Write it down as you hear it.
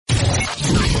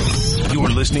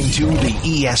listening to the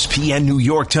ESPN New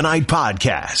York Tonight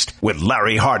podcast with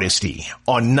Larry Hardesty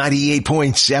on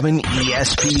 98.7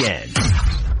 ESPN.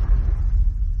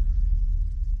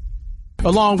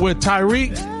 Along with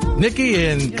Tyreek, Nikki,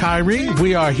 and Kyrie,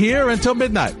 we are here until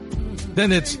midnight.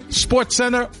 Then it's Sports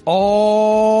Center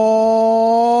all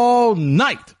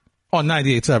night on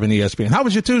 98.7 ESPN. How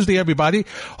was your Tuesday, everybody?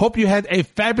 Hope you had a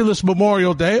fabulous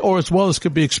Memorial Day, or as well as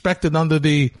could be expected under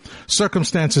the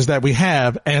circumstances that we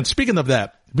have. And speaking of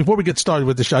that, before we get started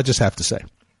with the show, I just have to say,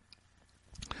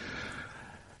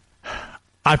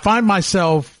 I find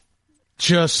myself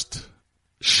just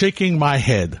shaking my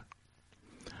head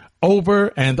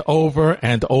over and over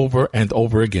and over and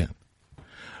over again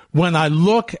when I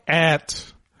look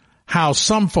at how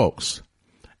some folks,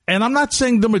 and I'm not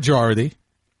saying the majority,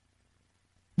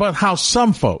 but how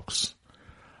some folks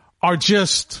are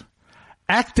just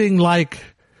acting like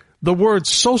the word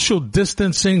social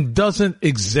distancing doesn't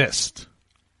exist.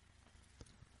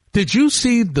 Did you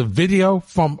see the video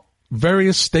from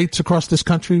various states across this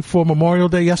country for Memorial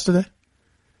Day yesterday?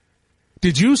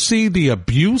 Did you see the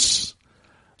abuse,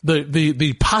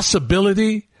 the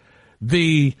possibility,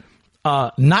 the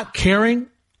not caring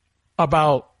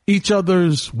about each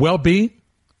other's well-being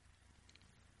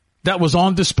that was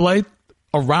on display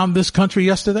around this country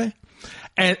yesterday?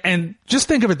 And just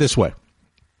think of it this way.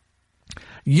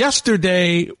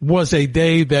 Yesterday was a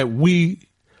day that we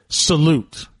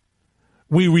salute,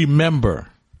 we remember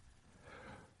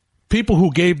people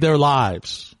who gave their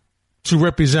lives to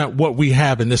represent what we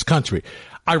have in this country.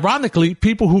 Ironically,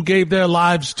 people who gave their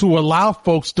lives to allow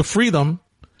folks the freedom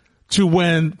to,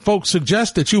 when folks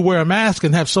suggest that you wear a mask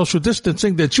and have social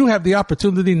distancing, that you have the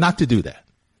opportunity not to do that.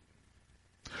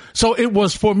 So it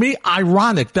was, for me,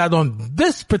 ironic that on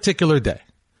this particular day,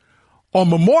 on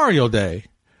Memorial Day,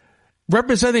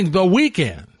 representing the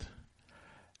weekend,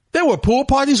 there were pool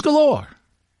parties galore.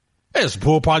 There's a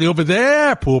pool party over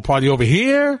there, pool party over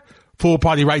here, pool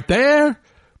party right there,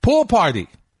 pool party.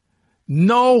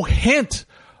 No hint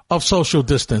of social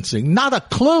distancing, not a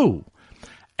clue.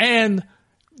 And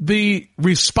the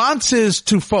responses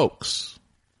to folks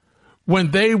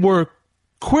when they were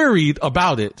queried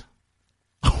about it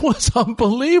was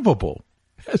unbelievable.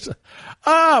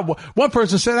 One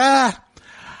person said,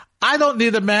 I don't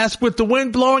need a mask. With the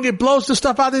wind blowing, it blows the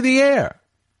stuff out of the air.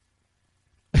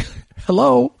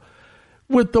 Hello?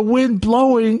 With the wind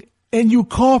blowing and you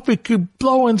cough, it could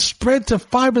blow and spread to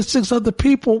 5 or 6 other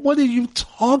people. What are you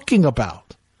talking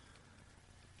about?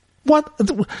 What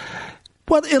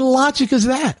illogic is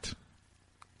that?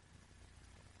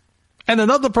 And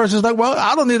another person's like, well,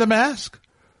 I don't need a mask.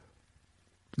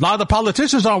 A lot of the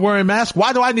politicians aren't wearing masks.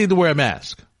 Why do I need to wear a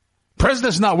mask?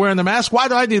 President's not wearing a mask. Why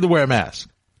do I need to wear a mask?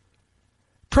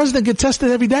 President gets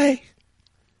tested every day.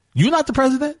 You're not the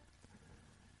president.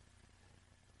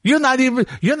 You're not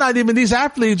even these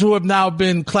athletes who have now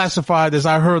been classified, as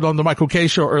I heard on the Michael Kay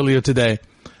show earlier today,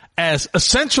 as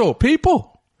essential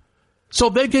people. So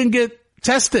they can get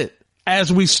tested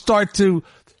as we start to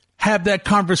have that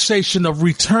conversation of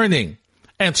returning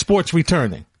and sports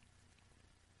returning.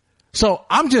 So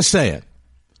I'm just saying,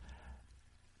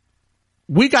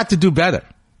 we got to do better.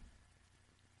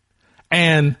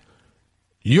 And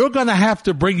you're going to have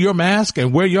to bring your mask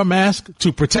and wear your mask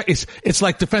to protect. It's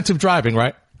like defensive driving,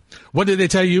 right? What did they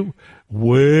tell you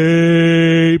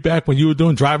way back when you were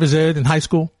doing driver's ed in high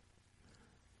school?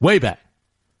 Way back.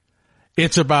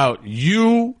 It's about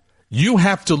you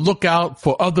have to look out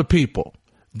for other people.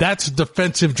 That's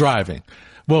defensive driving.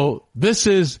 Well, this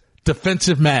is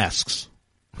defensive masks.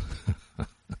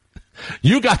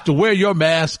 You got to wear your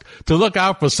mask to look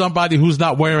out for somebody who's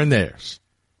not wearing theirs.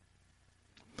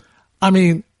 I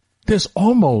mean, there's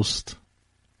almost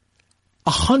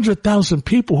 100,000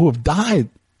 people who have died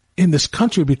in this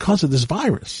country because of this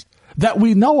virus that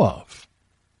we know of.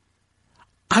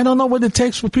 I don't know what it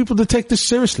takes for people to take this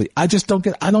seriously. I don't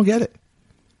get it. I don't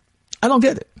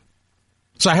get it.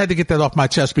 So I had to get that off my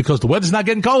chest because the weather's not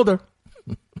getting colder.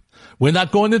 We're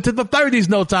not going into the 30s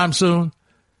no time soon.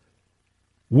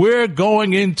 We're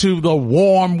going into the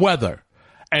warm weather,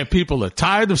 and people are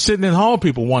tired of sitting at home.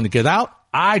 People want to get out.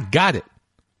 I got it.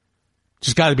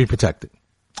 Just got to be protected.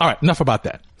 All right, enough about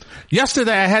that.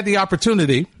 Yesterday, I had the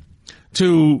opportunity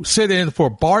to sit in for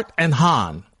Bart and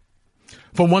Han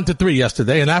from 1 to 3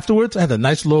 yesterday, and afterwards, I had a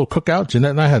nice little cookout.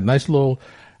 Jeanette and I had a nice little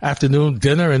afternoon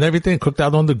dinner and everything, cooked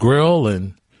out on the grill.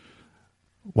 And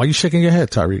why are you shaking your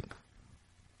head, Tyreek?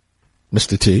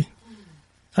 Mr. T?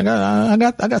 I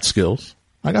got skills.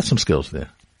 I got some skills there.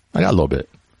 I got a little bit.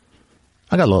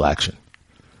 I got a little action.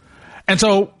 And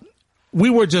so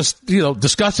we were just,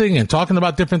 discussing and talking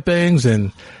about different things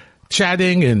and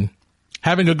chatting and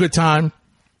having a good time.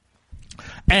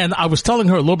 And I was telling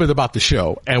her a little bit about the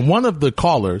show, and one of the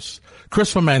callers,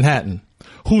 Chris from Manhattan,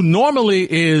 who normally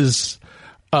is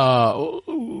a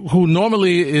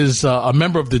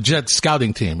member of the Jets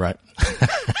scouting team, right?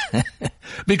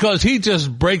 Because he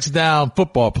just breaks down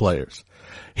football players.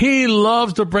 He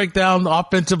loves to break down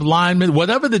offensive linemen,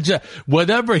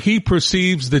 whatever he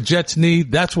perceives the Jets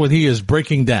need, that's what he is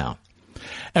breaking down.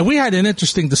 And we had an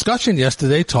interesting discussion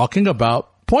yesterday talking about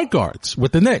point guards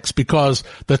with the Knicks, because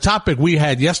the topic we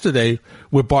had yesterday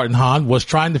with Barton Hahn was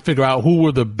trying to figure out who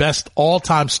were the best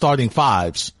all-time starting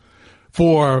fives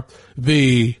for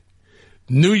the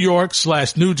New York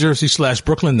 / New Jersey /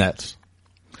 Brooklyn Nets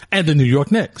and the New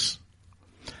York Knicks.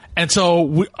 And so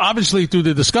we, obviously through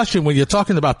the discussion, when you're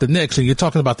talking about the Knicks and you're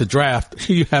talking about the draft,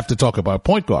 you have to talk about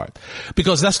point guard,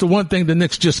 because that's the one thing the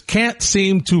Knicks just can't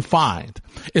seem to find.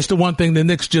 It's the one thing the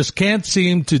Knicks just can't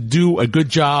seem to do a good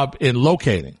job in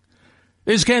locating.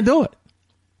 They just can't do it.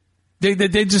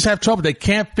 They just have trouble. They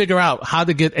can't figure out how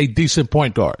to get a decent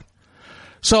point guard.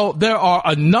 So there are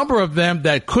a number of them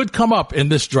that could come up in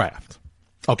this draft.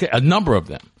 Okay, a number of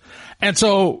them. And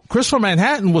so Chris from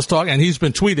Manhattan was talking, and he's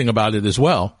been tweeting about it as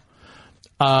well.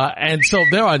 And so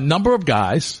there are a number of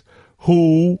guys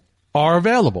who are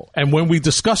available. And when we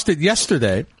discussed it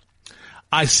yesterday,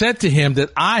 I said to him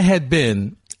that I had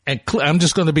been, and I'm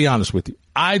just going to be honest with you,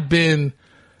 I'd been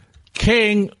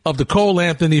king of the Cole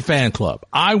Anthony fan club.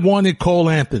 I wanted Cole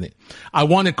Anthony. I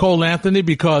wanted Cole Anthony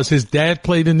because his dad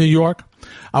played in New York.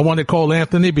 I wanted Cole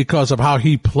Anthony because of how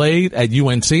he played at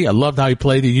UNC. I loved how he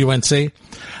played at UNC.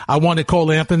 I wanted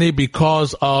Cole Anthony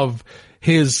because of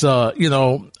his,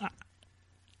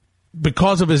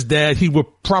 because of his dad, he would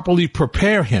properly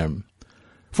prepare him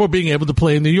for being able to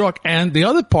play in New York. And the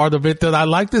other part of it that I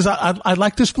liked is I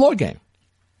liked his floor game.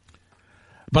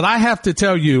 But I have to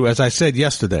tell you, as I said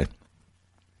yesterday,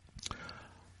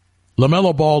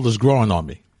 LaMelo Ball is growing on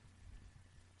me.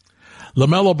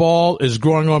 LaMelo Ball is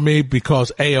growing on me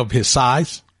because, A, of his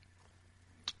size,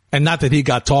 and not that he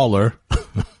got taller,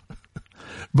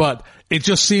 but it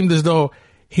just seemed as though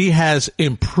he has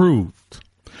improved.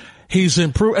 He's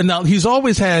improved, and now he's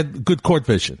always had good court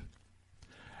vision,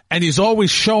 and he's always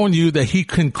shown you that he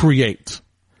can create.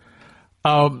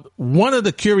 One of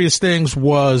the curious things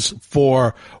was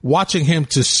for watching him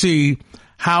to see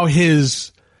how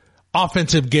his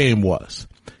offensive game was.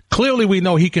 Clearly, we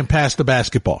know he can pass the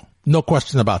basketball. No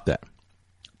question about that.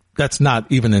 That's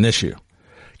not even an issue.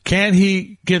 Can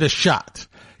he get a shot?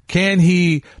 Can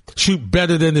he shoot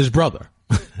better than his brother?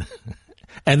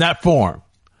 And that form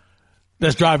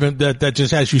that's driving, that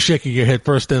just has you shaking your head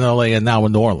first in LA and now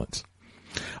in New Orleans.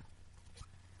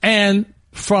 And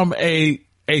from a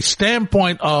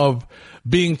standpoint of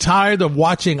being tired of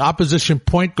watching opposition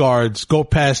point guards go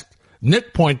past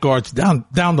Knick point guards down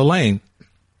the lane,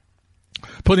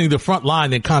 putting the front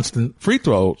line in constant free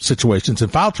throw situations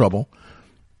and foul trouble,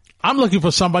 I'm looking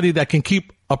for somebody that can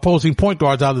keep opposing point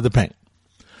guards out of the paint.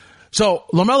 So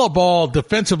LaMelo Ball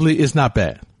defensively is not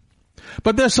bad,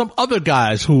 but there's some other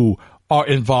guys who are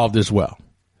involved as well.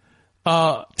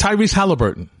 Tyrese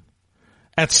Halliburton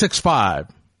at 6'5",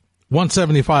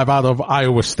 175 out of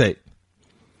Iowa State,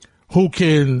 who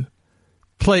can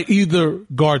play either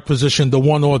guard position, the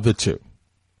one or the two.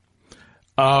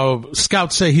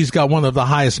 Scouts say he's got one of the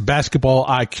highest basketball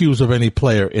IQs of any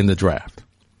player in the draft.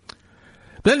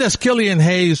 Then there's Killian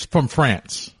Hayes from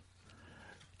France.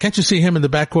 Can't you see him in the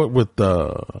backcourt with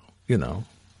the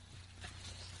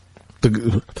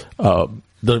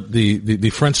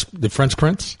French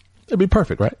Prince? It'd be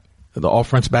perfect, right? The all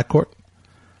French backcourt.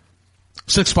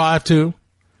 6'5" too.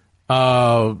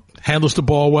 Handles the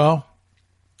ball well.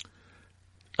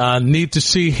 Need to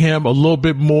see him a little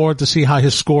bit more to see how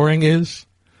his scoring is.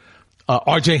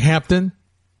 RJ Hampton,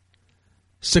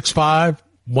 6'5",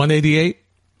 188.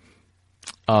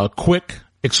 Quick,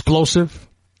 explosive.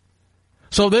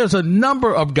 So there's a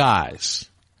number of guys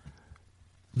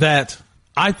that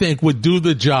I think would do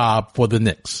the job for the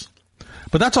Knicks.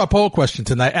 But that's our poll question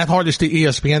tonight at Hardesty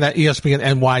ESPN, at ESPN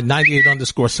NY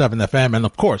 98_7 FM, and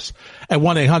of course at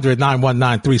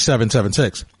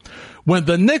 1-800-919-3776. When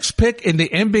the Knicks pick in the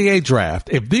NBA draft,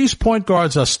 if these point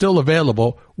guards are still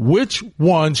available, which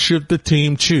one should the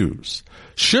team choose?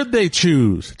 Should they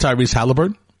choose Tyrese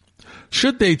Halliburton?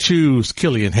 Should they choose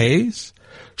Killian Hayes?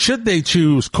 Should they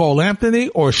choose Cole Anthony?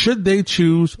 Or should they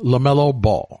choose LaMelo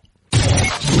Ball?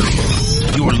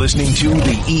 You're listening to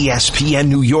the ESPN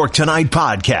New York Tonight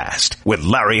podcast with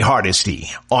Larry Hardesty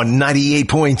on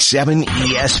 98.7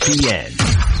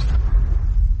 ESPN.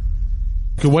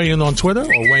 You can weigh in on Twitter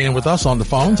or weigh in with us on the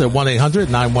phones at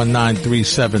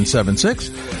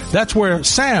 1-800-919-3776. That's where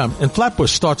Sam in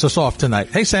Flatbush starts us off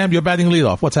tonight. Hey, Sam, you're batting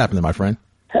leadoff. What's happening, my friend?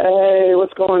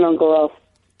 What's going on, Uncle Ralph?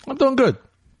 I'm doing good.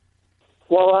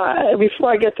 Well,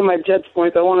 before I get to my Jets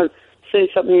point, I want to say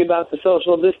something about the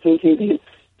social distancing thing.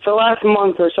 For the last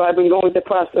month or so, I've been going to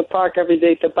Prospect Park every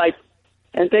day to bike,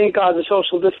 and thank God the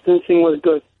social distancing was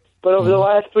good. But over the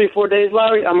last 3-4 days,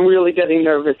 Larry, I'm really getting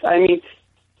nervous. I mean,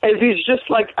 it's just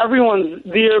like everyone's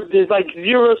there. There's like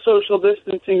zero social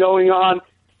distancing going on.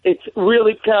 It's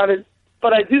really crowded.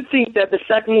 But I do think that the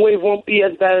second wave won't be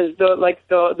as bad as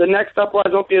the next uprise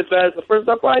won't be as bad as the first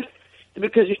uprise,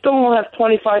 because you still won't have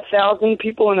 25,000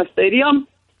 people in a stadium,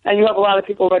 and you have a lot of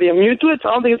people already immune to it. So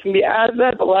I don't think it's going to be as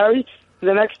bad. But Larry, for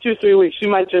the next 2-3 weeks, you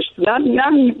might just not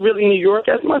really New York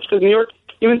as much, because New York,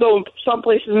 even though some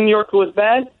places in New York it was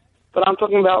bad, but I'm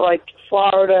talking about like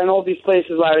Florida and all these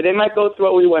places, Larry. They might go through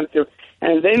what we went through,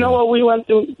 and if they know what we went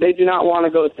through, they do not want to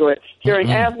go through it.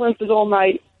 Hearing ambulances all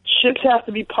night, ships have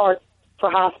to be parked for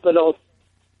hospitals.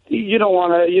 You don't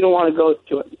want to go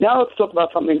through it. Now let's talk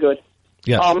about something good.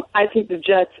 Yes. I think the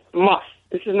Jets must.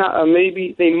 This is not a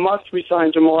maybe. They must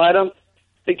resign Jamal Adams.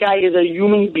 The guy is a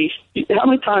human beast. How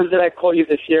many times did I call you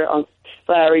this year,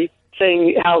 Larry,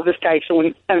 saying how this guy should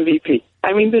win MVP?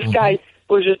 I mean, this guy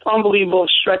was just unbelievable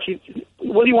stretchy.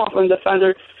 What do you want from a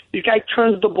defender? The guy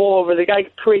turns the ball over. The guy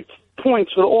creates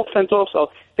points for the offense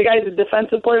also. The guy is a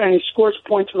defensive player, and he scores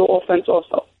points for the offense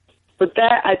also. With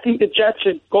that, I think the Jets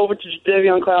should go over to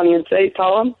Jadeveon Clowney and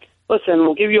tell him, listen,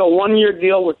 we'll give you a 1-year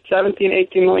deal with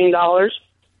 $17-18 million,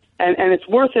 and it's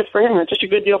worth it for him. It's just a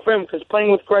good deal for him, because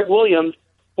playing with Greg Williams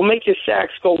will make his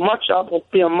sacks go much up. Will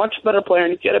be a much better player,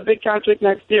 and he'll get a big contract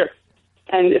next year.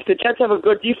 And if the Jets have a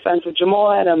good defense with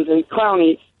Jamal Adams and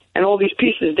Clowney and all these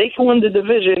pieces, they can win the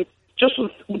division just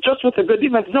with a good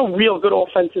defense. There's no real good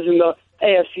offenses in the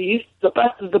AFC East. The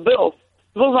best is the Bills.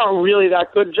 The Bills aren't really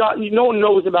that good. No one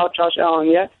knows about Josh Allen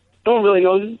yet. No one really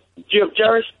knows. You have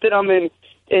Jarrett Stidham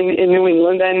in New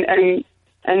England, and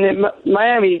in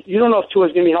Miami, you don't know if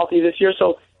Tua's going to be healthy this year.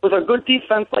 So with a good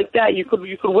defense like that, you could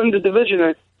win the division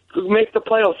and could make the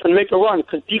playoffs and make a run,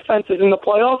 because defense is in the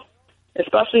playoffs.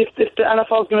 Especially if the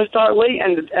NFL is going to start late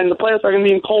and the playoffs are going to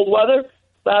be in cold weather.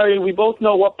 Larry, we both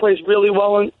know what plays really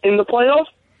well in the playoffs?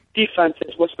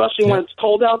 Defenses, especially when it's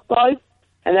cold outside.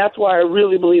 And that's why I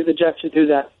really believe the Jets should do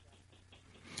that.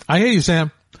 I hear you,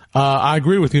 Sam. I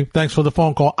agree with you. Thanks for the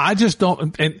phone call. I just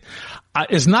don't, and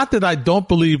it's not that I don't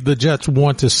believe the Jets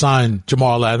want to sign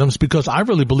Jamal Adams, because I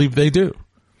really believe they do.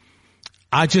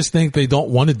 I just think they don't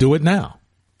want to do it now,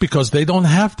 because they don't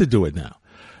have to do it now.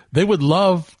 They would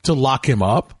love to lock him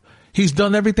up. He's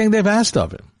done everything they've asked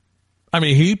of him. I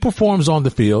mean, he performs on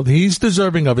the field. He's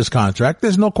deserving of his contract.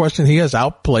 There's no question he has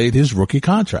outplayed his rookie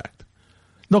contract.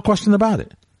 No question about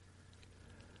it.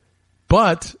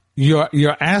 But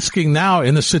you're asking now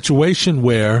in a situation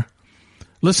where,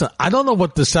 listen, I don't know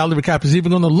what the salary cap is even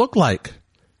going to look like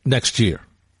next year.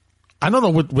 I don't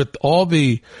know with all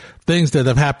the things that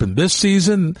have happened this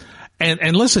season.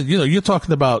 And listen, you're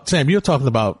talking about, Sam, you're talking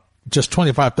about just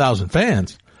 25,000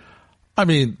 fans. I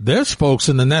mean, there's folks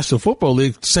in the National Football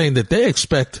League saying that they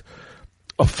expect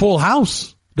a full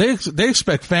house. They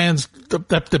expect fans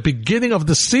at the beginning of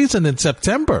the season in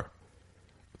September.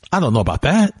 I don't know about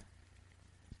that.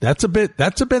 That's a bit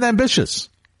ambitious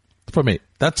for me.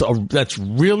 That's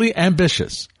really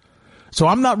ambitious. So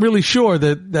I'm not really sure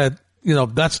that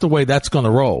that's the way that's going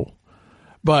to roll.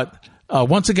 But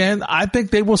once again, I think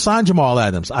they will sign Jamal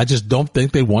Adams. I just don't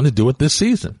think they want to do it this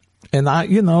season. And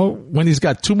when he's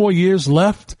got 2 more years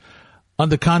left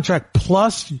under contract,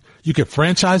 plus you could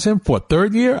franchise him for a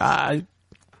 3rd year,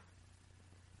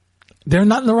 they're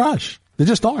not in a rush. They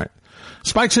just aren't.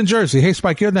 Spike's in Jersey. Hey,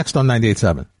 Spike, you're next on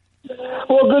 98.7.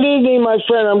 Well, good evening, my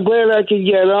friend. I'm glad I could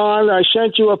get on. I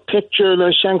sent you a picture,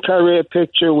 the sent Kyrie a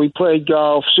picture. We played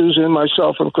golf, Susan,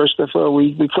 myself, and Christopher.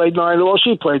 We played 9. Well,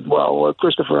 she played well.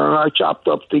 Christopher and I chopped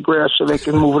up the grass so they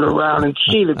can move it around and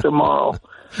seed it tomorrow.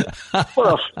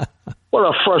 What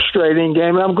a frustrating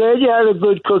game. I'm glad you had a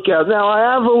good cookout. Now,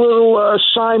 I have a little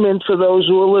assignment for those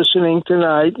who are listening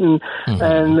tonight, and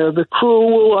the crew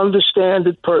will understand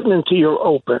it pertinent to your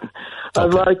open. Okay.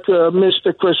 I'd like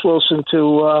Mr. Chris Wilson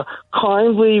to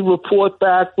kindly report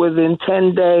back within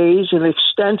 10 days an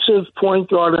extensive point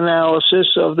guard analysis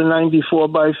of the 94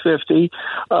 by 50.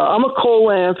 I'm a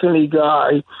Cole Anthony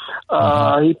guy.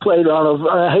 He played on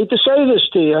I hate to say this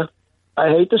to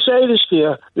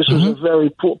you. This was a very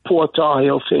poor Tar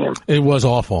Heel team. It was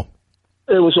awful.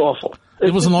 It was awful.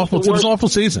 It was an awful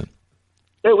season.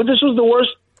 This was the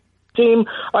worst team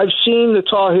I've seen the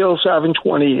Tar Heels have in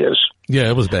 20 years. Yeah,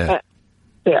 it was bad.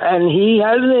 Yeah, and he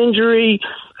had an injury.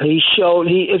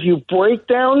 If you break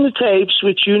down the tapes,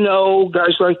 which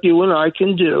guys like you and I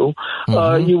can do,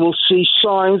 you will see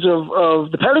signs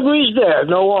of the pedigree's there.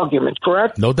 No argument,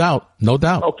 correct? No doubt.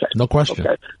 Okay. No question.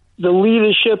 Okay. The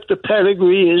leadership, the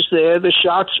pedigree is there. The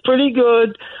shot's pretty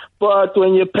good, but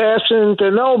when you're passing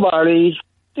to nobody,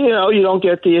 you don't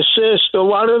get the assist. A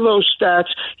lot of those stats.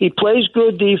 He plays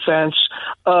good defense.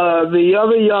 The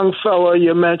other young fella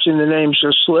you mentioned, the name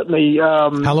just slipped me.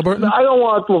 Halliburton? I don't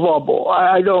want LeVar Ball.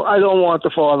 I don't want the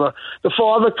father. The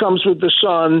father comes with the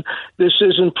son. This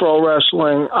isn't pro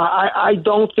wrestling. I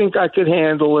don't think I could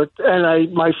handle it.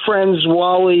 And my friends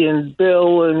Wally and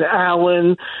Bill and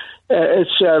Alan,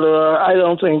 etc. I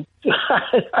don't think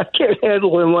I can't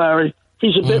handle him, Larry.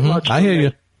 He's a bit much. I hear you.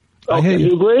 Okay, I hear you.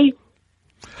 You agree?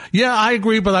 Yeah, I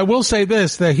agree, but I will say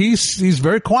this: that he's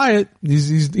very quiet.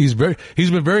 He's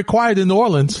been very quiet in New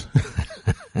Orleans.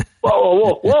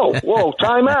 Whoa!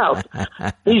 Time out.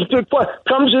 Comes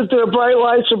into the bright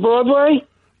lights of Broadway.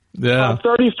 Yeah.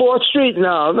 34th Street.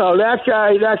 No, that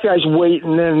guy's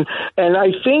waiting, and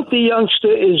I think the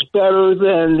youngster is better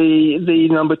than the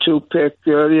number 2 pick,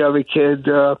 the other kid.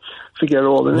 Forget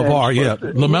all the names. LeVar, yeah.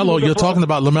 LaMelo, you're talking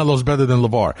about LaMelo's better than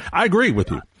LeVar. I agree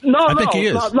with you. I think he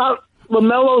is. Not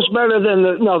LaMelo's better than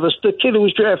the kid who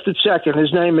was drafted second.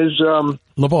 His name is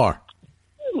LeVar.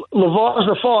 LeVar's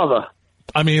the father.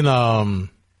 I mean,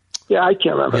 yeah, I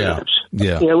can't remember names.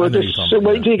 Yeah. Wait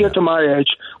till you get to my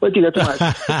age. Wait till you get to my age.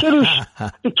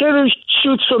 The kid who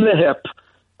shoots from the hip.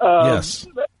 Yes.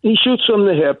 He shoots from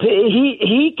the hip.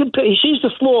 He sees the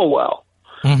floor well,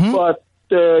 but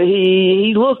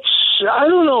he looks. I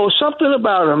don't know, something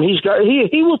about him. He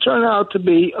will turn out to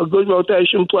be a good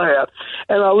rotation player.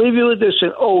 And I'll leave you with this,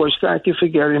 and always thank you for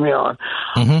getting me on.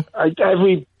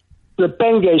 The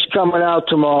Benga's coming out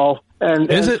tomorrow. And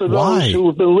for those who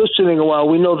have been listening a while,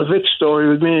 we know the Vic story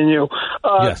with me and you.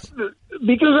 Yes.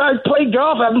 Because I played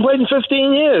golf. I haven't played in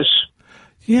 15 years.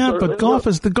 Yeah, but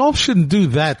the golf shouldn't do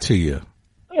that to you.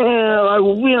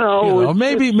 Yeah,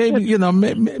 maybe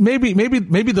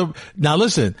now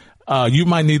listen, you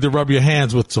might need to rub your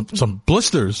hands with some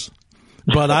blisters,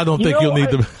 but I don't think you'll need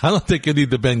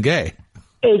the Bengay.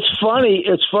 It's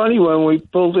funny when we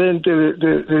pulled into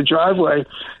the driveway,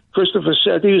 Christopher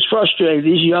said he was frustrated.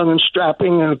 He's young and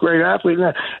strapping and a great athlete.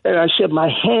 And I said, my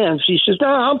hands. He says, no,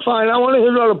 I'm fine. I want to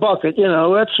hit on a bucket.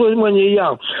 That's when you're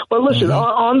young. But listen,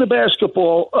 on the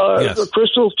basketball,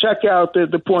 Crystal, check out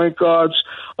the point guards.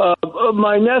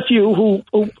 My nephew, who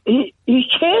he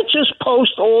can't just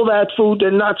post all that food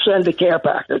and not send a care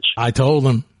package. I told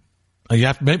him.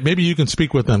 Maybe you can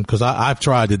speak with him because I've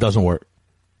tried. It doesn't work.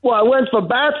 Well, I went for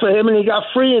bat for him, and he got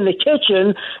free in the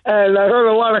kitchen, and I heard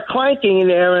a lot of clanking in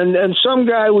there, and some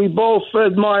guy we both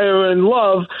admire and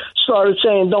love started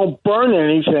saying, don't burn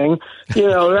anything.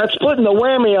 That's putting the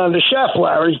whammy on the chef,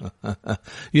 Larry.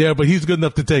 Yeah, but he's good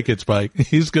enough to take it, Spike.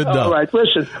 He's good enough. All right,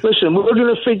 listen, we're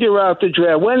going to figure out the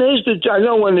draft. I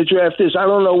know when the draft is. I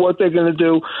don't know what they're going to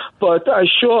do, but I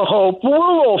sure hope we'll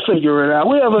all figure it out.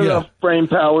 We have enough brain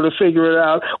power to figure it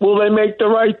out. Will they make the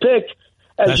right pick?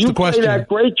 As That's you the question. play that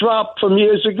great drop from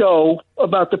years ago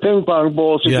about the ping pong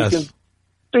balls, if you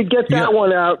can get that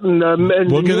one out, and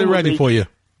we'll get it ready for you.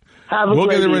 We'll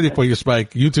get it ready for you,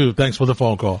 Spike. You too. Thanks for the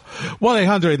phone call.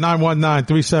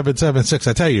 1-800-919-3776.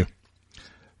 I tell you,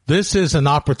 this is an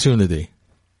opportunity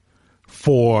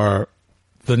for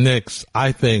the Knicks,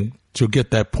 I think, to get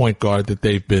that point guard that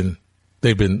they've been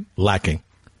lacking.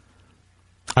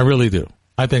 I really do.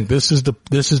 I think this is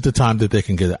the time that they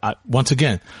can get it. Once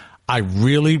again, I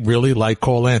really, really like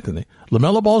Cole Anthony.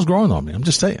 LaMelo Ball's growing on me. I'm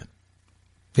just saying.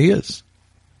 He is.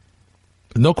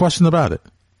 No question about it.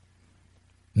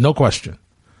 No question.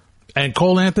 And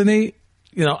Cole Anthony,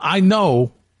 I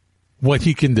know what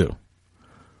he can do.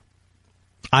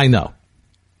 I know.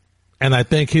 And I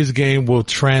think his game will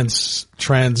transfer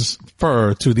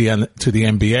to the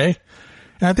NBA.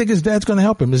 And I think his dad's going to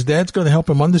help him. His dad's going to help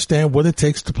him understand what it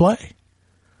takes to play.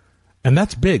 And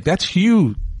that's big. That's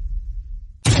huge.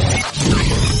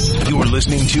 You're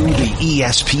listening to the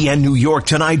ESPN New York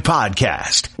Tonight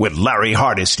podcast with Larry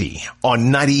Hardesty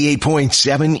on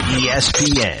 98.7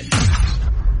 ESPN.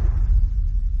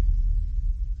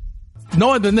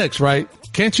 Knowing the Knicks, right?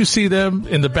 Can't you see them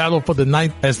in the battle for the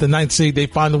ninth seed? They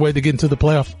find a way to get into the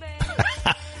playoffs.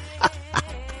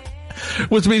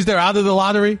 Which means they're out of the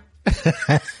lottery.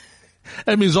 That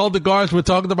means all the guards we're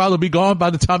talking about will be gone by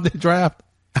the time they draft.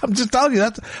 I'm just telling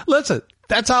you,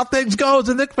 that's how things go as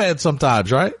a Knicks fan sometimes,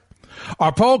 right?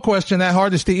 Our poll question at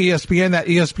Hardesty ESPN at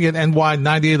ESPN NY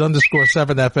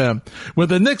 98_7 FM. With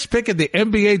the Knicks pick at the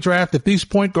NBA draft, if these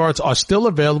point guards are still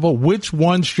available, which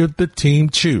one should the team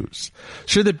choose?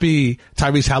 Should it be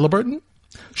Tyrese Halliburton?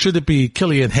 Should it be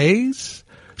Killian Hayes?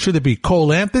 Should it be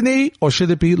Cole Anthony? Or should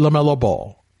it be LaMelo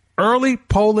Ball? Early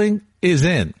polling is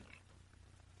in.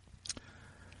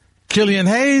 Killian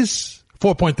Hayes,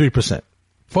 4.3%.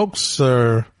 Folks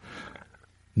are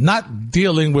not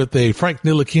dealing with a Frank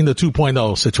Ntilikina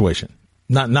 2.0 situation.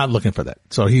 Not looking for that.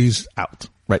 So he's out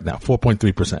right now,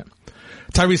 4.3%.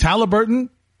 Tyrese Halliburton,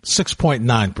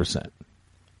 6.9%.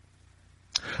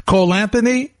 Cole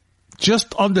Anthony,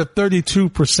 just under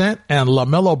 32%, and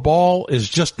LaMelo Ball is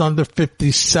just under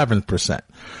 57%.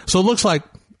 So it looks like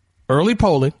early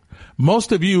polling,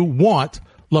 most of you want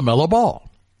LaMelo Ball.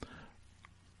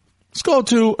 Let's go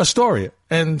to Astoria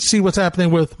and see what's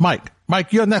happening with Mike.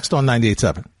 Mike, you're next on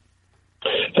 98.7.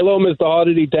 Hello, Mr.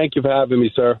 Hardesty. Thank you for having me,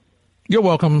 sir. You're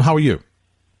welcome. How are you?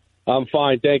 I'm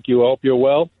fine, thank you. I hope you're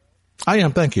well. I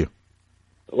am, thank you.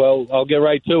 Well, I'll get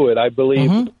right to it. I believe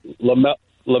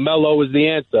LaMelo is the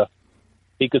answer.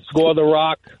 He could score the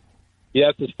rock.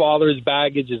 Yes, his father's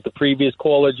baggage, as the previous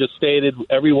caller just stated.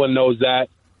 Everyone knows that.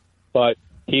 But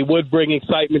he would bring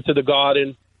excitement to the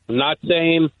Garden. I'm not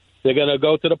saying they're going to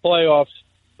go to the playoffs,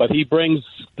 but he brings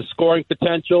the scoring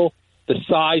potential, the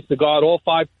size to guard all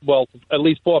five, well, at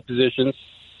least four positions.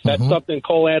 That's something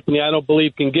Cole Anthony, I don't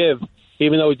believe, can give,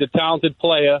 even though he's a talented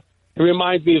player. He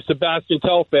reminds me of Sebastian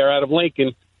Telfair out of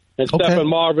Lincoln and Stephen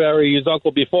Marbury, his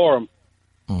uncle before him.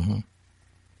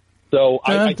 So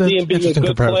I see him being a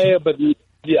good player, but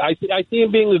I see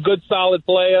him being a good, solid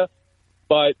player.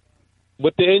 But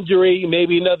with the injury,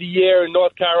 maybe another year in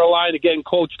North Carolina getting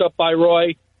coached up by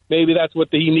Roy, maybe that's what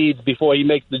he needs before he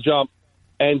makes the jump.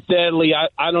 And sadly,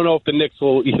 I don't know if the Knicks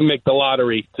will even make the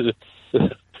lottery.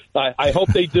 I hope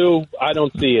they do. I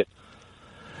don't see it.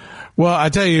 Well, I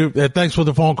tell you, thanks for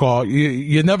the phone call.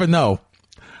 You never know.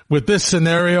 With this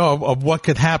scenario of what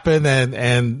could happen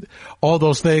and all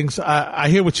those things, I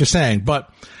hear what you're saying. But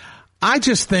I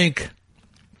just think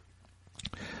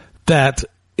that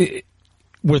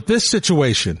with this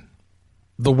situation,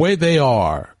 the way they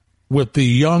are, with the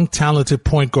young, talented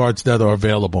point guards that are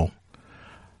available,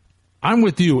 I'm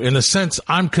with you. In a sense,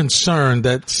 I'm concerned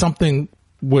that something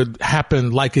would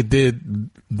happen like it did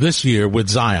this year with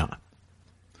Zion.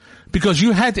 Because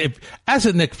you had to, as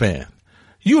a Knicks fan,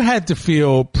 you had to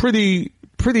feel pretty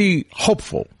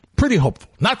hopeful,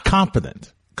 not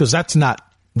confident, because that's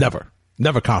never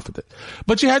confident.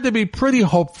 But you had to be pretty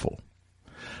hopeful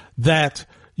that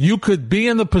you could be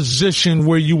in the position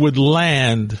where you would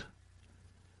land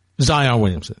Zion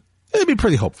Williamson. It'd be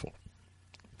pretty hopeful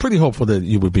that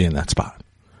you would be in that spot.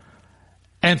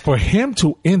 And for him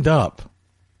to end up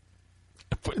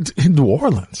in New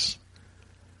Orleans,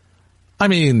 I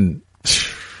mean,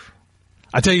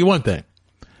 I tell you one thing.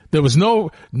 There was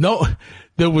no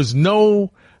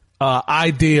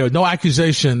idea, no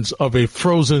accusations of a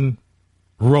frozen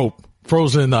rope,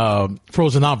 frozen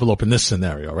envelope in this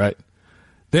scenario, right?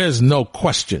 There's no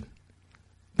question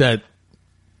that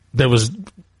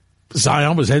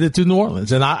Zion was headed to New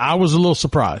Orleans, and I was a little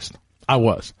surprised. I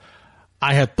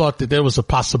had thought that there was a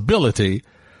possibility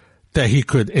that he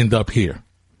could end up here.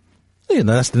 You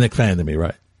know, that's the Knicks fan to me,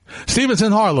 right? Steven's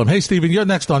in Harlem. Hey, Steven, you're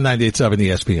next on 98.7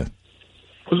 ESPN.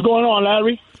 What's going on,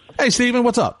 Larry? Hey, Steven,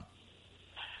 what's up?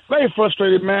 Very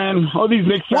frustrated, man. All these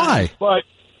Knicks fans. Why? But,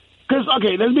 because,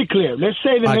 okay, let's be clear. Let's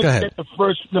say the Knicks get the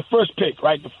first pick,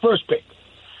 right? The first pick.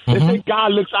 Let's say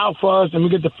God looks out for us and we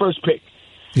get the first pick.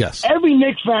 Yes. Every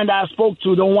Knicks fan that I spoke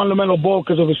to don't want LaMelo Ball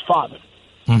because of his father.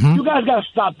 You guys got to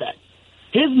stop that.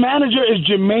 His manager is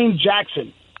Jermaine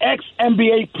Jackson,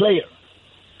 ex-NBA player.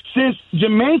 Since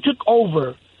Jermaine took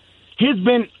over, he's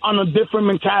been on a different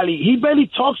mentality. He barely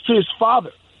talks to his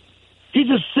father. He's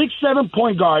a 6'7"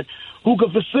 point guard who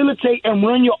can facilitate and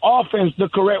run your offense the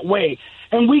correct way.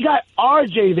 And we got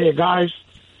RJ there, guys.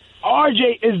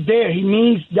 RJ is there. He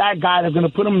needs that guy that's going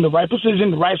to put him in the right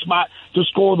position, the right spot to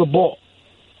score the ball.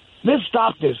 Let's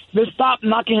stop this. Let's stop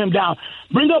knocking him down.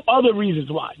 Bring up other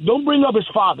reasons why. Don't bring up his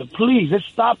father. Please, let's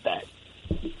stop that.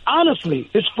 Honestly,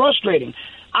 it's frustrating.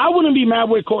 I wouldn't be mad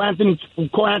with Cole Anthony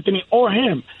or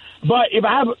him. But if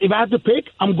I have to pick,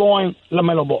 I'm going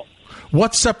LaMelo Ball.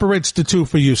 What separates the two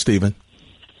for you, Steven?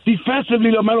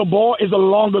 Defensively, LaMelo Ball is a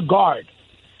longer guard.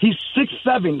 He's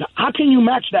 6'7". How can you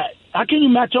match that? How can you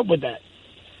match up with that?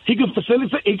 He can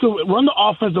facilitate. He can run the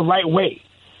offense the right way.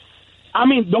 I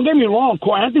mean, don't get me wrong.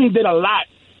 Cole Anthony did a lot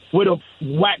with a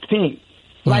whack team.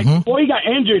 Like, before he got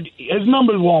injured, his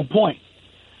numbers were on point.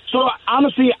 So,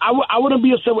 honestly, I wouldn't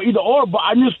be upset with either or, but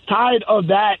I'm just tired of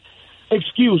that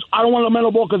excuse. I don't want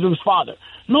LaMelo Ball because of his father.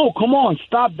 No, come on,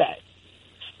 stop that.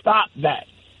 Stop that.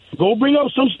 Go bring up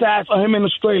some stats of him in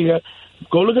Australia.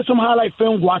 Go look at some highlight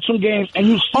film, watch some games, and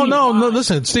you see. Oh, no,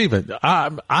 listen, Steven.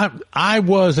 I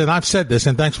was, and I've said this,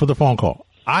 and thanks for the phone call.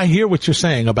 I hear what you're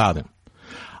saying about him.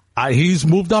 He's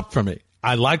moved up for me.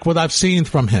 I like what I've seen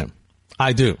from him.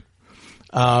 I do.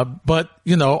 But,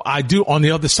 I do, on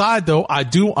the other side, though, I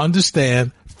do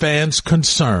understand fans'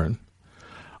 concern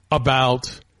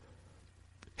about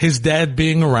his dad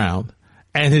being around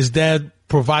and his dad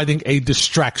providing a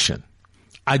distraction.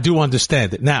 I do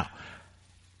understand it. Now,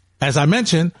 as I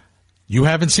mentioned, you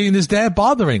haven't seen his dad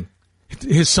bothering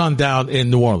his son down in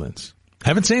New Orleans.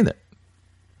 Haven't seen it.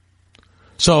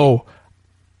 So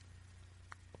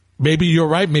maybe you're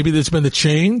right. Maybe there's been a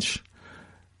change.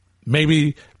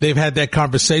 Maybe they've had that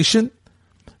conversation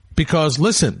because,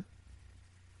 listen,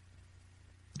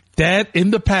 Dad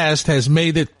in the past has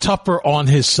made it tougher on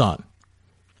his son.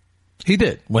 He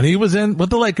did. When he was in with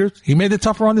the Lakers, he made it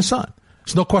tougher on his son.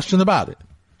 There's no question about it.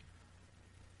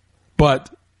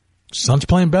 But son's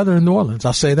playing better in New Orleans.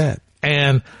 I'll say that.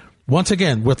 And once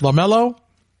again, with LaMelo,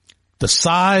 the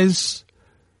size,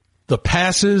 the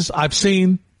passes I've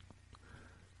seen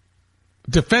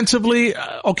defensively,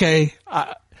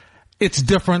 it's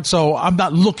different. So I'm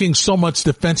not looking so much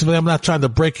defensively. I'm not trying to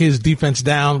break his defense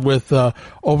down with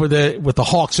over there with the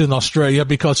Hawks in Australia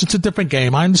because it's a different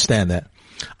game. I understand that.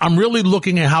 I'm really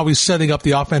looking at how he's setting up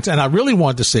the offense, and I really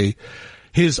want to see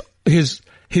his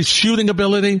shooting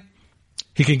ability.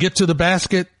 He can get to the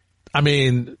basket. I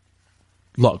mean,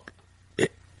 look,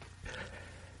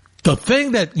 the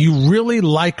thing that you really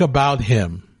like about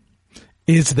him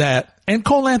is that, and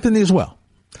Cole Anthony as well,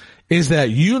 is that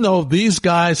these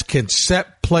guys can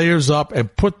set players up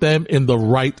and put them in the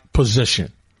right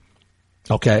position.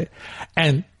 Okay?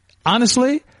 And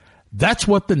honestly, that's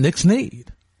what the Knicks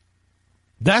need.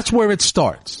 That's where it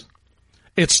starts.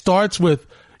 It starts with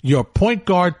your point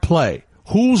guard play.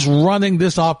 Who's running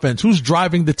this offense? Who's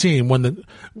driving the team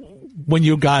when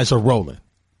you guys are rolling?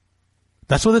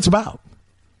 That's what it's about.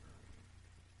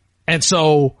 And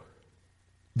so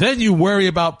then you worry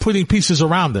about putting pieces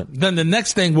around them. Then the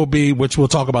next thing will be, which we'll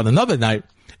talk about another night,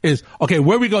 is, okay,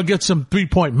 where are we going to get some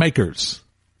three-point makers?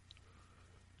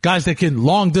 Guys that can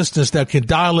long distance, that can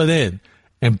dial it in.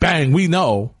 And bang, we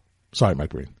know, sorry, Mike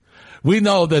Green, we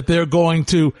know that they're going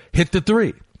to hit the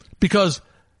three. Because,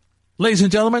 ladies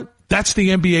and gentlemen, that's the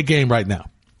NBA game right now.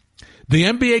 The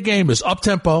NBA game is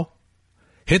up-tempo,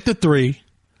 hit the three,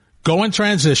 go in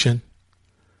transition,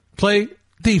 play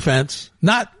defense,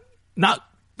 not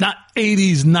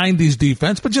 80s, 90s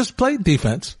defense, but just play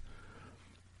defense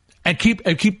and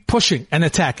keep pushing and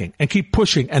attacking and keep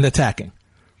pushing and attacking.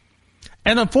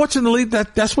 And unfortunately,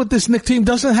 that's what this Knicks team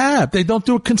doesn't have. They don't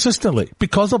do it consistently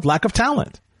because of lack of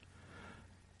talent.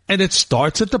 And it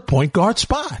starts at the point guard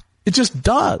spot. It just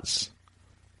does.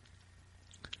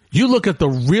 You look at the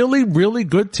really, really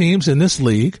good teams in this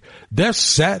league, they're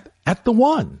set at the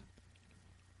one.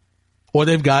 Or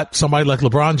they've got somebody like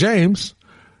LeBron James,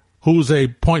 who's a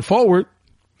point forward,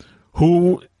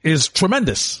 who is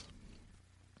tremendous,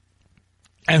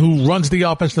 and who runs the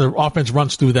offense, and the offense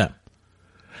runs through them.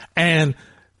 And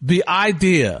the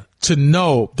idea to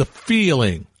know the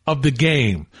feeling of the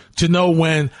game, to know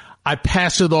when I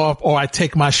pass it off or I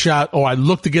take my shot or I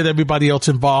look to get everybody else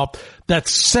involved, that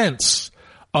sense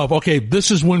of, okay,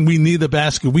 this is when we need a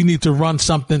basket, we need to run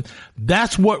something.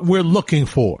 That's what we're looking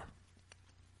for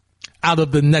out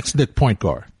of the next Knicks point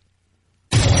guard.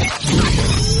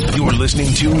 You're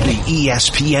listening to the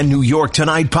ESPN New York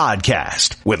Tonight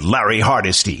podcast with Larry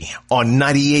Hardesty on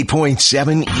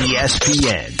 98.7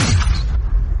 ESPN.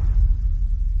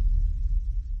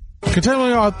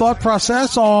 Continuing our thought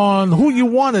process on who you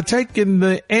want to take in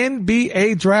the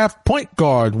NBA draft point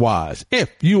guard wise.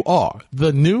 If you are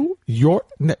the New York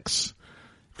Knicks,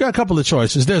 you've got a couple of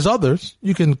choices. There's others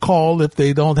you can call if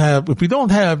we don't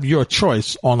have your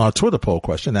choice on our Twitter poll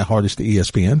question at Hardesty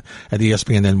ESPN at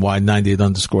ESPN NY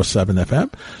 98_7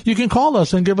 FM. You can call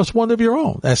us and give us one of your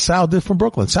own, as Sal did from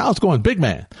Brooklyn. Sal's going big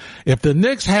man. If the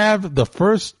Knicks have the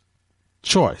first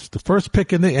choice, the first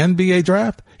pick in the NBA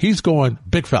draft, he's going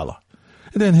big fella.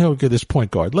 And then he'll get his point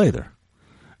guard later.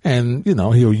 And,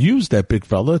 he'll use that big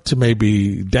fella to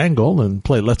maybe dangle and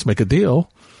play let's make a deal.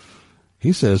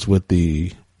 He says with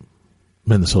the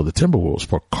Minnesota Timberwolves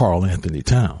for Karl Anthony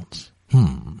Towns.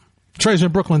 Trey's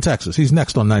in Brooklyn, Texas. He's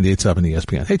next on 98.7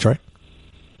 ESPN. Hey, Trey.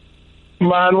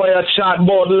 Man, why you chat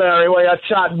about Larry? Why you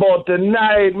chat about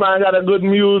tonight? Man, got a good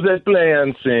music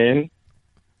playing, scene.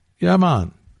 Yeah,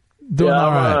 man. Doing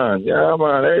all right. Yeah,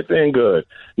 man. Everything good.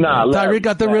 Nah, Tyreek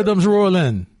got the rhythms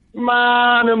rolling.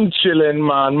 Man, I'm chilling,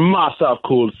 man. Massive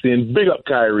cool scene. Big up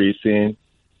Kyrie scene.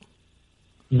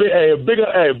 Big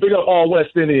up all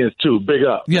West Indians too. Big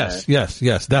up. Yes,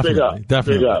 definitely. Big up,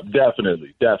 definitely. Big up,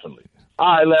 definitely.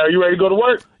 All right, Larry, you ready to go to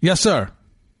work? Yes, sir.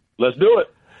 Let's do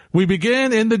it. We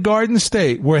begin in the Garden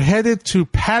State. We're headed to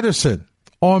Patterson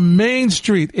on Main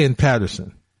Street in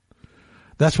Patterson.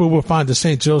 That's where we'll find the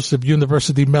St. Joseph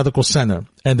University Medical Center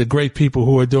and the great people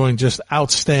who are doing just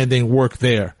outstanding work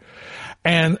there.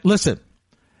 And listen,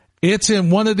 it's in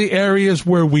one of the areas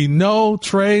where we know,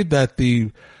 Trey, that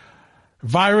the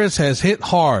virus has hit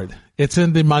hard. It's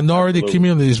in the minority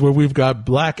communities where we've got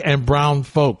black and brown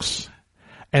folks.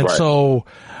 And so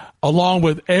along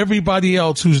with everybody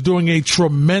else who's doing a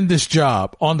tremendous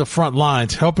job on the front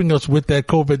lines, helping us with that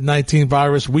COVID-19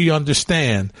 virus, we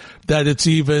understand that it's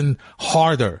even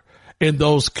harder in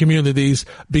those communities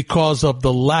because of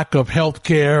the lack of health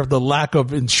care, the lack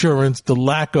of insurance, the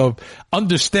lack of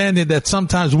understanding that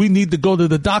sometimes we need to go to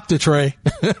the doctor, Trey,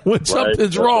 when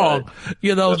something's wrong. Right.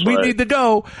 You know, we need to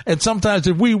go. And sometimes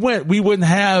if we went, we wouldn't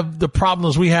have the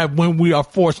problems we have when we are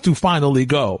forced to finally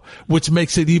go, which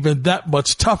makes it even that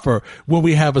much tougher when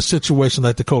we have a situation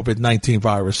like the COVID-19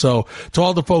 virus. So to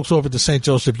all the folks over at the St.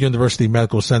 Joseph University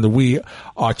Medical Center, we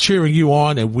are cheering you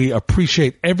on and we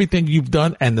appreciate everything you've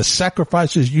done and the sacrifices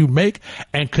you make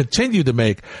and continue to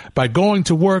make by going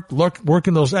to work,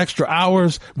 working those extra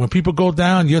hours. When people go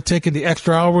down, you're taking the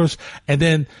extra hours and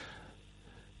then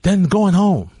going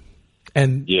home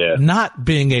and not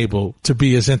being able to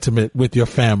be as intimate with your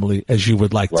family as you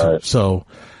would like to. So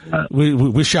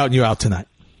we're shouting you out tonight.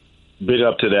 Big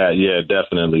up to that. Yeah,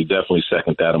 definitely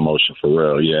second that emotion for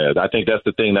real. Yeah, I think that's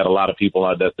the thing that a lot of people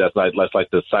are, that's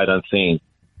like the sight unseen.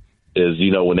 Is,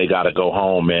 you know, when they got to go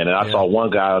home, man. And I saw one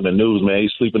guy on the news, man,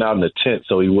 he's sleeping out in the tent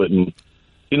so he wouldn't,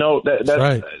 you know, that's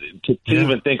right. To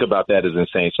even think about that is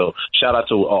insane. So shout out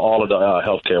to all of the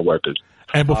healthcare workers.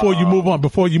 And before you move on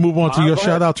to your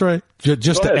shout out, Trey,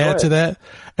 just to add to that,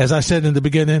 as I said in the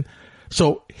beginning,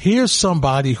 so here's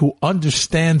somebody who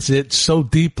understands it so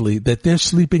deeply that they're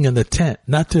sleeping in the tent,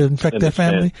 not to infect their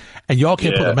family, and y'all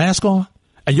can't put a mask on?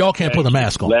 And y'all can't put a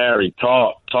mask on. Larry,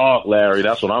 talk, Larry.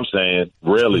 That's what I'm saying.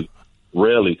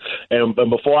 Really. And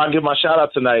before I give my shout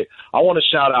out tonight, I want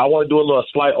to do a little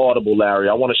slight audible, Larry.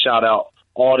 I want to shout out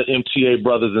all the MTA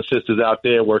brothers and sisters out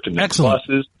there working them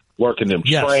buses, working them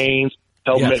trains,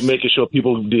 making sure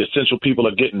the essential people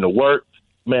are getting to work.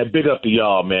 Man, big up to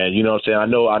y'all, man. You know what I'm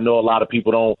saying? I know a lot of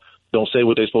people don't say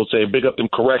what they're supposed to say. Big up them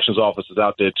corrections officers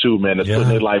out there too, man. That's putting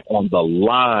their life on the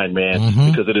line,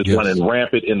 man, because it is running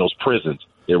rampant in those prisons.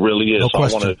 It really is. I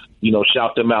want to,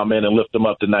 shout them out, man, and lift them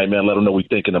up tonight, man. Let them know we're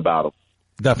thinking about them.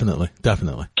 Definitely.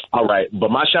 All right.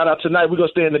 But my shout out tonight, we're going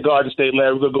to stay in the Garden State,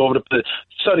 Larry. We're going to go over to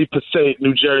sunny Passaic,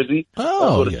 New Jersey.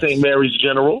 Go to St. Mary's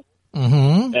General.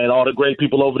 Mm-hmm. And all the great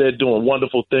people over there doing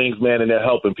wonderful things, man, and they're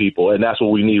helping people. And that's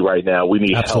what we need right now. We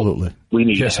need help. We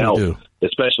need help. We do.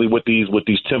 Especially with these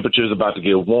temperatures about to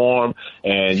get warm.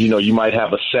 And, you might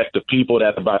have a sect of people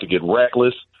that's about to get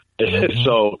reckless. Mm-hmm.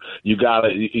 So you gotta,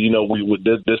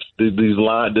 these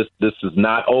lines, this is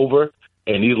not over,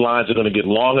 and these lines are going to get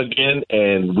long again,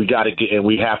 and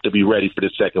we have to be ready for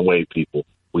this second wave, people.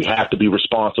 We have to be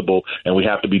responsible, and we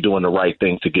have to be doing the right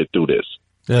thing to get through this.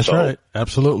 That's right.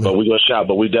 Absolutely. But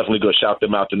we definitely going to shout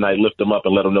them out tonight, lift them up,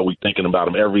 and let them know we're thinking about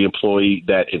them. Every employee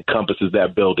that encompasses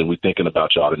that building, we're thinking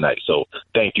about y'all tonight. So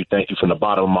thank you from the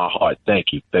bottom of my heart. Thank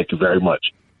you very much.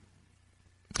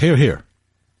 Hear.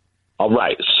 All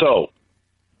right, so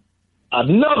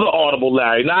another audible,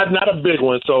 Larry, not a big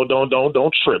one, so don't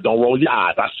trip, don't roll your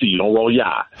eyes. I see you, don't roll your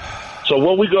eyes. So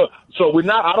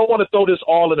I don't want to throw this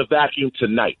all in a vacuum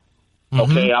tonight.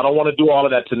 Okay, mm-hmm. I don't want to do all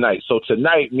of that tonight. So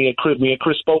tonight, me and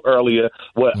Chris spoke earlier.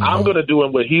 What I'm going to do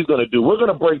and what he's going to do, we're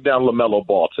going to break down LaMelo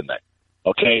Ball tonight.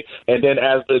 Okay, and then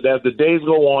as the days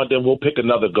go on, then we'll pick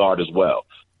another guard as well.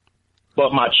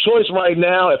 But my choice right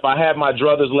now, if I have my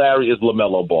druthers, Larry, is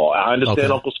LaMelo Ball. I understand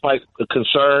Uncle Spike's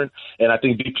concern, and I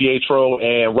think DiPietro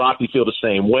and Rocky feel the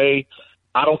same way.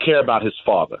 I don't care about his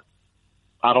father.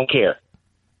 I don't care.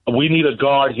 We need a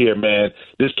guard here, man.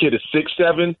 This kid is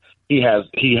 6'7". He has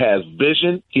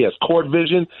vision. He has court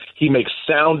vision. He makes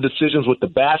sound decisions with the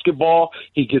basketball.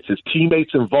 He gets his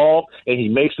teammates involved, and he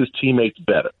makes his teammates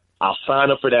better. I'll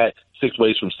sign up for that 6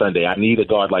 ways from Sunday. I need a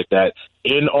guard like that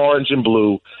in orange and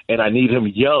blue, and I need him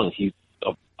young. He's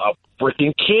a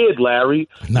freaking kid, Larry.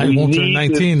 Now he won't turn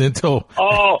 19 until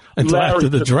Larry, after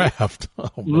the draft.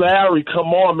 Larry,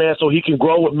 come on, man, so he can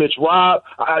grow with Mitchell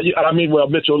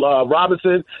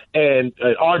Robinson and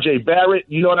R.J. Barrett.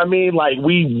 You know what I mean? Like,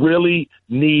 we really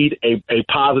need a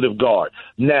positive guard.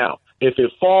 Now, if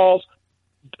it falls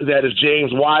that is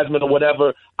James Wiseman or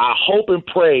whatever, I hope and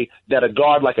pray that a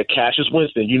guard like a Cassius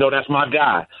Winston, that's my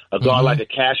guy, a guard like a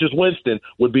Cassius Winston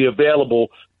would be available,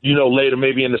 later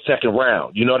maybe in the second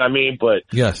round. You know what I mean? But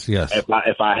yes. If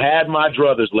I had my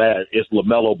druthers, Larry, it's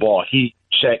LaMelo Ball. He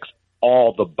checks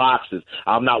all the boxes.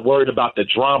 I'm not worried about the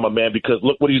drama, man, because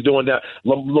look what he's doing now.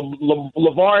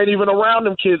 LeVar ain't even around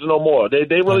them kids no more. They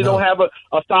really don't have a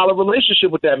solid relationship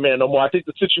with that man no more. I think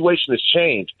the situation has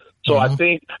changed. So I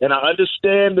think, and I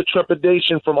understand the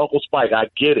trepidation from Uncle Spike. I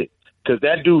get it. Because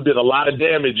that dude did a lot of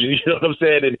damage, you know what I'm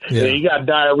saying? And he got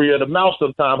diarrhea of the mouth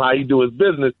sometime, how he do his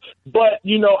business. But,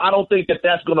 I don't think that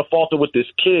that's going to falter with this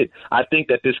kid. I think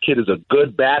that this kid is a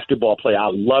good basketball player. I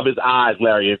love his eyes,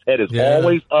 Larry. His head is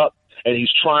always up, and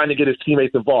he's trying to get his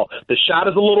teammates involved. The shot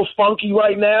is a little funky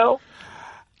right now.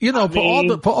 For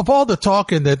all the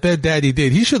talking that their daddy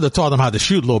did, he should have taught them how to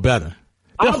shoot a little better.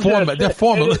 Their form it's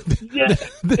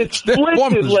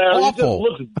flipped, Larry.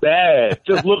 It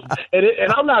just looks bad.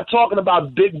 And I'm not talking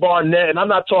about Dick Barnett, and I'm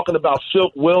not talking about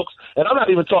Silk Wilkes, and I'm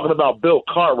not even talking about Bill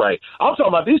Cartwright. I'm talking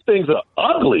about these things are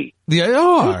ugly. Yeah, they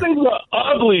are. These things are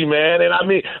ugly, man. And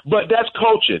but that's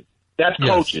coaching. That's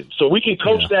coaching. So we can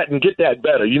coach that and get that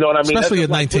better. You know what I mean? Especially at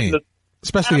 19.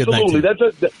 Absolutely.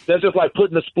 That's just like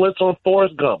putting the splints on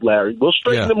Forrest Gump, Larry. We'll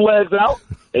straighten them legs out,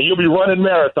 and you'll be running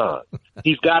marathons.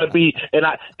 He's got to be, and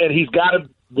he's got to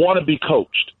want to be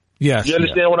coached. Yes, you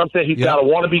understand what I'm saying? He's got to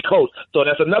want to be coached. So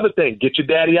that's another thing. Get your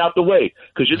daddy out the way,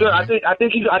 because I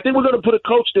think we're going to put a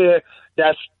coach there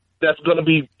that's going to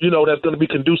be that's going to be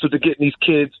conducive to getting these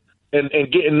kids and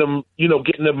getting them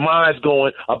getting their minds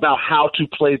going about how to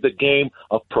play the game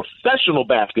of professional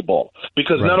basketball,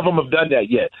 because none of them have done that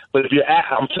yet. But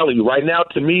I'm telling you right now,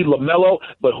 to me, LaMelo,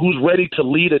 but who's ready to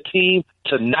lead a team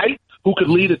tonight? Who could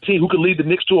lead a team? Who could lead the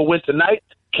Knicks to a win tonight?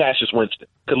 Cassius Winston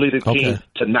could lead a team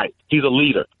tonight. He's a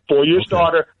leader, 4-year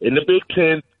starter in the Big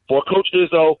Ten for Coach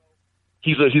Izzo.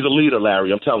 He's a leader,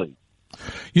 Larry. I'm telling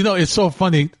you. It's so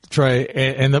funny, Trey,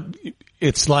 and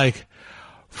it's like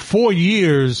 4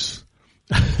 years,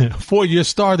 4-year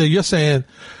starter. You're saying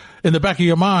in the back of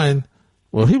your mind,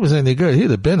 well, he was any good,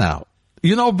 he'd have been out.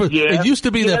 But it used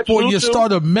to be that 4-year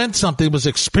starter meant something. It was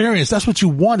experience. That's what you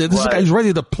wanted. This guy's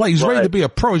ready to play. He's ready to be a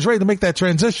pro. He's ready to make that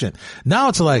transition. Now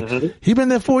it's like, he been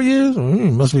there 4 years? He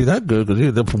must be that good, because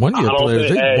he's the 1-year players.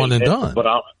 They one and done. But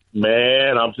I'm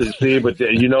just seeing, but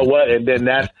you know what? And then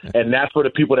that's for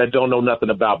the people that don't know nothing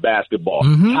about basketball.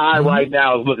 Ty right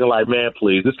now is looking like, man,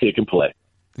 please, this kid can play.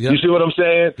 Yep. You see what I'm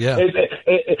saying? Yeah.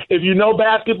 If you know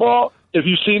basketball, if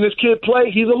you've seen this kid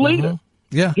play, he's a leader.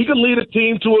 Yeah. He can lead a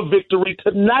team to a victory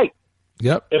tonight.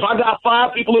 Yep. If I got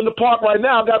 5 people in the park right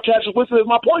now, I got Cassius Winston as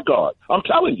my point guard. I'm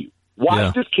telling you.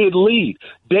 Watch this kid lead.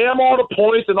 Damn all the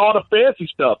points and all the fancy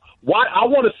stuff. Why? I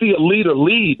want to see a leader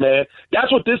lead, man.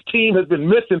 That's what this team has been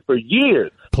missing for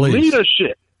years. Please.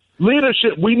 Leadership.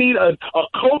 We need a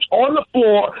coach on the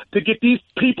floor to get these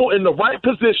people in the right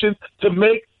positions to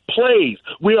make plays.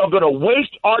 We are going to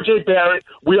waste R.J. Barrett.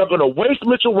 We are going to waste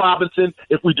Mitchell Robinson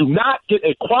if we do not get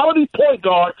a quality point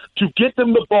guard to get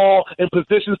them the ball in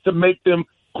positions to make them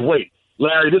great.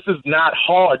 Larry, this is not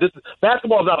hard.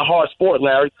 Basketball is not a hard sport,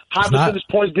 Larry. High percentage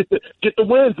points get the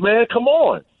wins, man. Come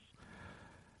on.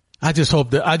 I just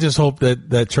hope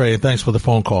that Trey, and thanks for the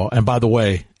phone call. And by the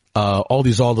way, all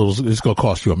these audibles, it's going to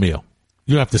cost you a meal.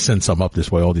 You have to send some up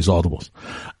this way, all these audibles.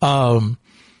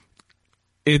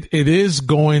 It is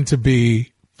going to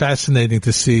be fascinating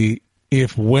to see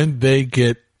if when they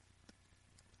get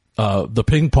the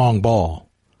ping pong ball,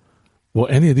 will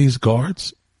any of these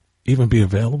guards even be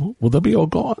available? Will they be all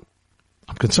gone?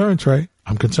 I'm concerned, Trey.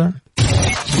 I'm concerned.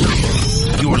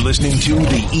 You're listening to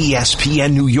the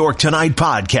ESPN New York Tonight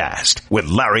podcast with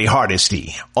Larry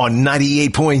Hardesty on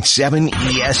 98.7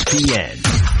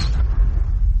 ESPN.